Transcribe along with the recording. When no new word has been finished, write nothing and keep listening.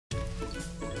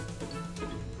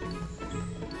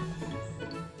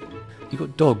You got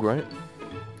a dog, right?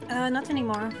 Not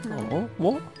anymore. No. Oh,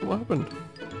 what? What happened?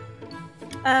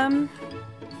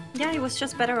 Yeah, he was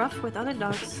just better off with other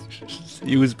dogs.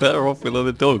 He was better off with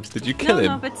other dogs. Did you kill him?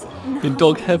 No, but no. In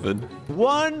dog heaven?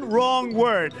 One wrong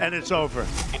word and it's over.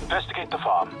 Investigate the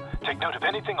farm. Take note of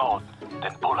anything odd,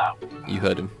 then pull out. You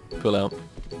heard him. Pull out.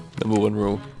 Number 1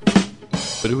 rule.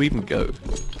 Where do we even go?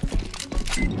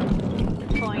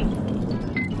 Point.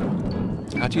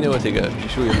 How do you know where to go? You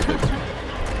sure you're the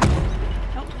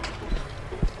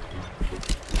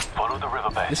Follow the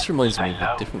riverbed. This reminds me Stay of a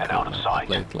low different and out game of I sight.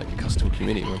 played, like a custom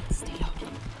community one. Stay up.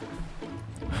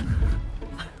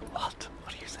 What?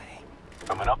 What are you saying?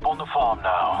 Coming up on the farm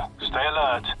now. Stay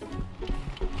alert.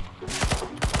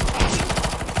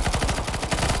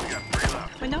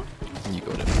 Window? You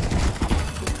got it.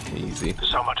 Easy.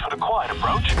 So much for the quiet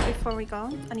approach. Before we go,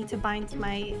 I need to bind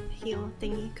my heal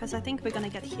thingy, because I think we're gonna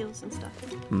get heals and stuff.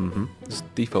 Mm-hmm. It's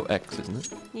default X, isn't it?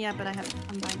 Yeah, but I have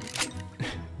unbinded.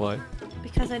 Why?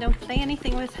 Because I don't play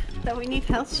anything with that we need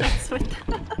health shots with.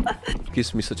 It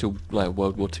gives me such a like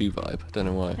World War II vibe. I don't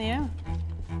know why. Yeah.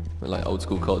 We're like old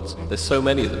school CODs. There's so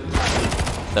many of them.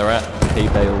 They're at hay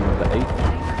bale number 8.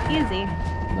 Easy.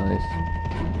 Nice.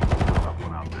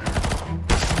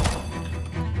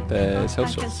 There's health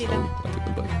I can shots. see them. I took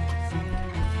them both.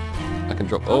 I can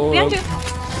drop. Oh, behind you!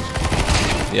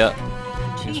 Yeah.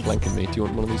 He's Jeez. flanking me. Do you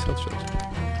want one of these health shots?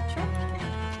 Sure.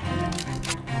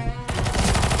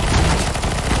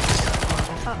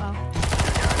 Uh-oh.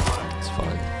 It's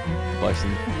fine.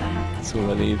 Bison. That's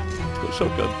all I need. Got a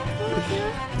shotgun.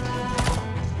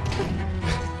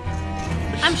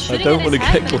 I'm shooting don't at wanna his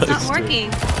head, get but it's not close to it. working.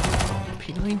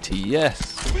 P90, yes.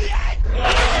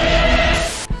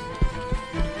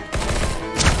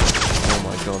 Oh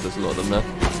my god, there's a lot of them there.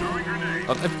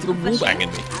 I've got a wall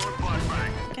banging me.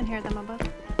 I can hear them above.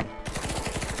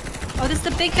 Oh, this is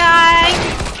the big guy!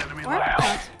 Or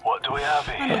Well, what do we have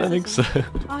I here? don't think so.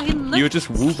 Oh, he looks You were just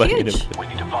wall banging him. huge. We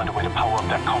need to find a way to power up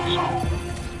that console.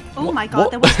 Oh my god,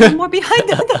 What? there was one more behind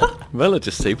him though. Mela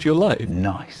just saved your life.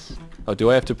 Nice. Oh, do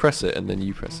I have to press it and then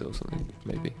you press it or something?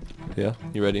 Maybe. Yeah?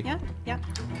 You ready? Yeah, yeah.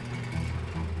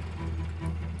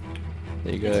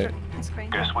 There you go. It's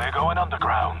great. Guess we're going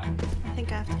underground. I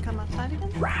think I have to come outside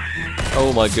again.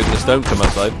 Oh my goodness, don't come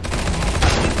outside.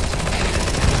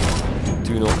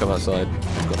 Do not come outside.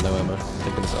 I've got no ammo.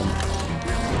 Taking some.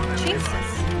 Jesus.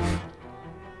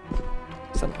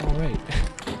 Is that alright?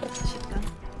 Shotgun.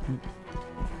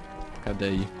 How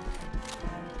dare you?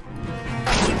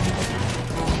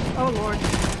 Oh lord.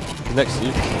 Next to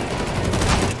you.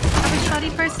 I'm a shoddy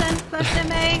person. Left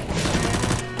MA.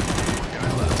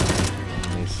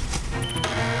 Nice.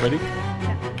 Ready?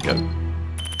 Yeah. Go.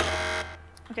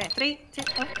 Okay, 3, 2,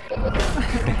 oh.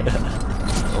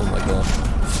 Oh my god.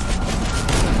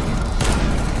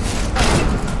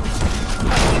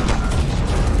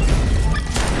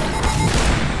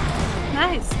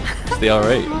 Nice. It's the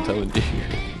R8, I'm telling you.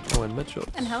 Oh, and med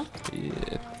shots. And health? Yeah. Do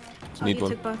you Oh, need you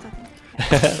one? took both, I think.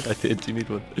 I did. Do you need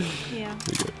one? Yeah.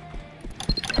 There you go.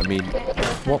 I mean,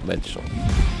 what med shot?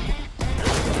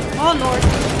 Oh lord.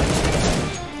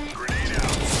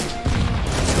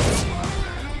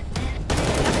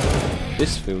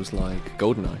 This feels like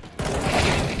GoldenEye.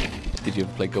 Did you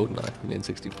ever play GoldenEye on the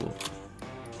N64?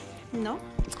 No.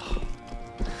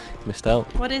 Missed out.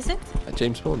 What is it?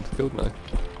 James Bond, GoldenEye.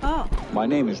 Oh. My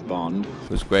name is Bond. It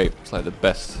was great. It's like the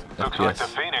best Looks FPS like the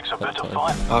Phoenix are at that better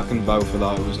time. find. I can vote for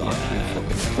that. It was actually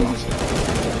fucking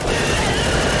classic.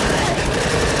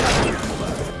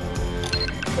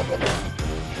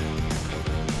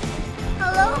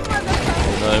 Hello,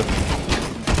 motherfucker. No.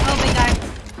 Oh, big guy.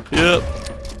 Yep.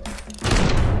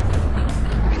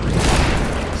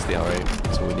 It's the R8.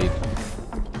 That's all we need.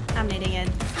 I'm needing it.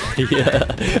 Yeah,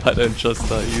 I don't trust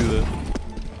that either.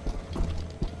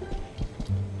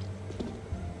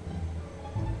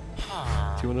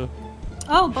 Do you wanna?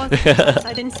 Oh, both.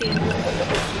 I didn't see it.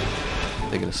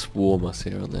 They're gonna swarm us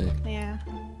here, aren't they? Yeah.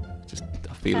 Just,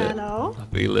 I feel Hello? it. I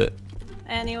feel it.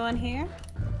 Anyone here?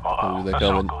 Oh, they're that's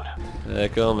not coming. good. They're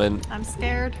coming. I'm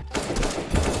scared.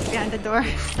 Behind the door.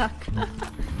 Stuck.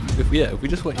 If we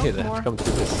just wait here, they have more. to come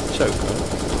through this choke, right?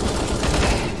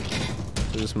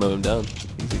 We'll just mow them down.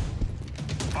 Easy.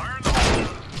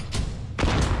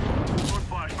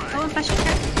 Oh, I'm flashing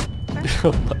here.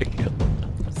 Oh my god.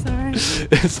 Sorry.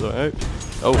 It's alright.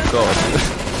 Oh god.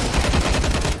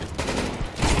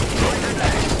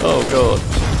 Oh god.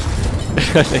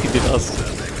 They did us.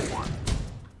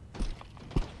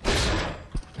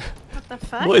 What the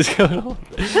fuck? What is going on?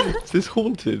 Is this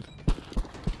haunted?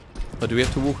 Oh, do we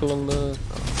have to walk along the...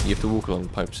 Oh, you have to walk along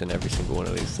pipes in every single one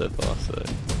of these so far, so I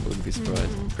wouldn't be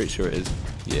surprised. Pretty sure it is.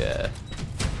 Yeah.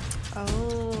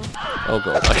 Oh. Oh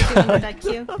god, Giving her that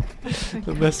cue.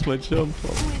 I messed my jump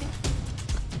up.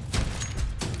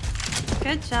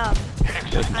 Good job.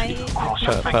 Excellent. Cross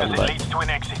your Pat fingers, it back. leads to an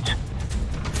exit.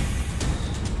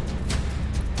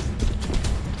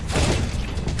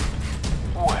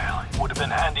 Well, it would have been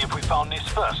handy if we found this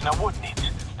first, now wouldn't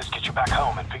it? Let's get you back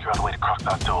home and figure out a way to crack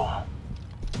that door.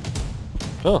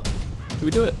 Oh, did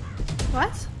we do it?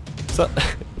 What? Is that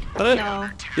it? No.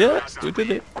 Yeah, we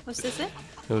did it. Was this it?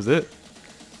 That was it.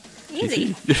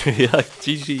 Easy. GG. Yeah,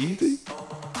 GG easy.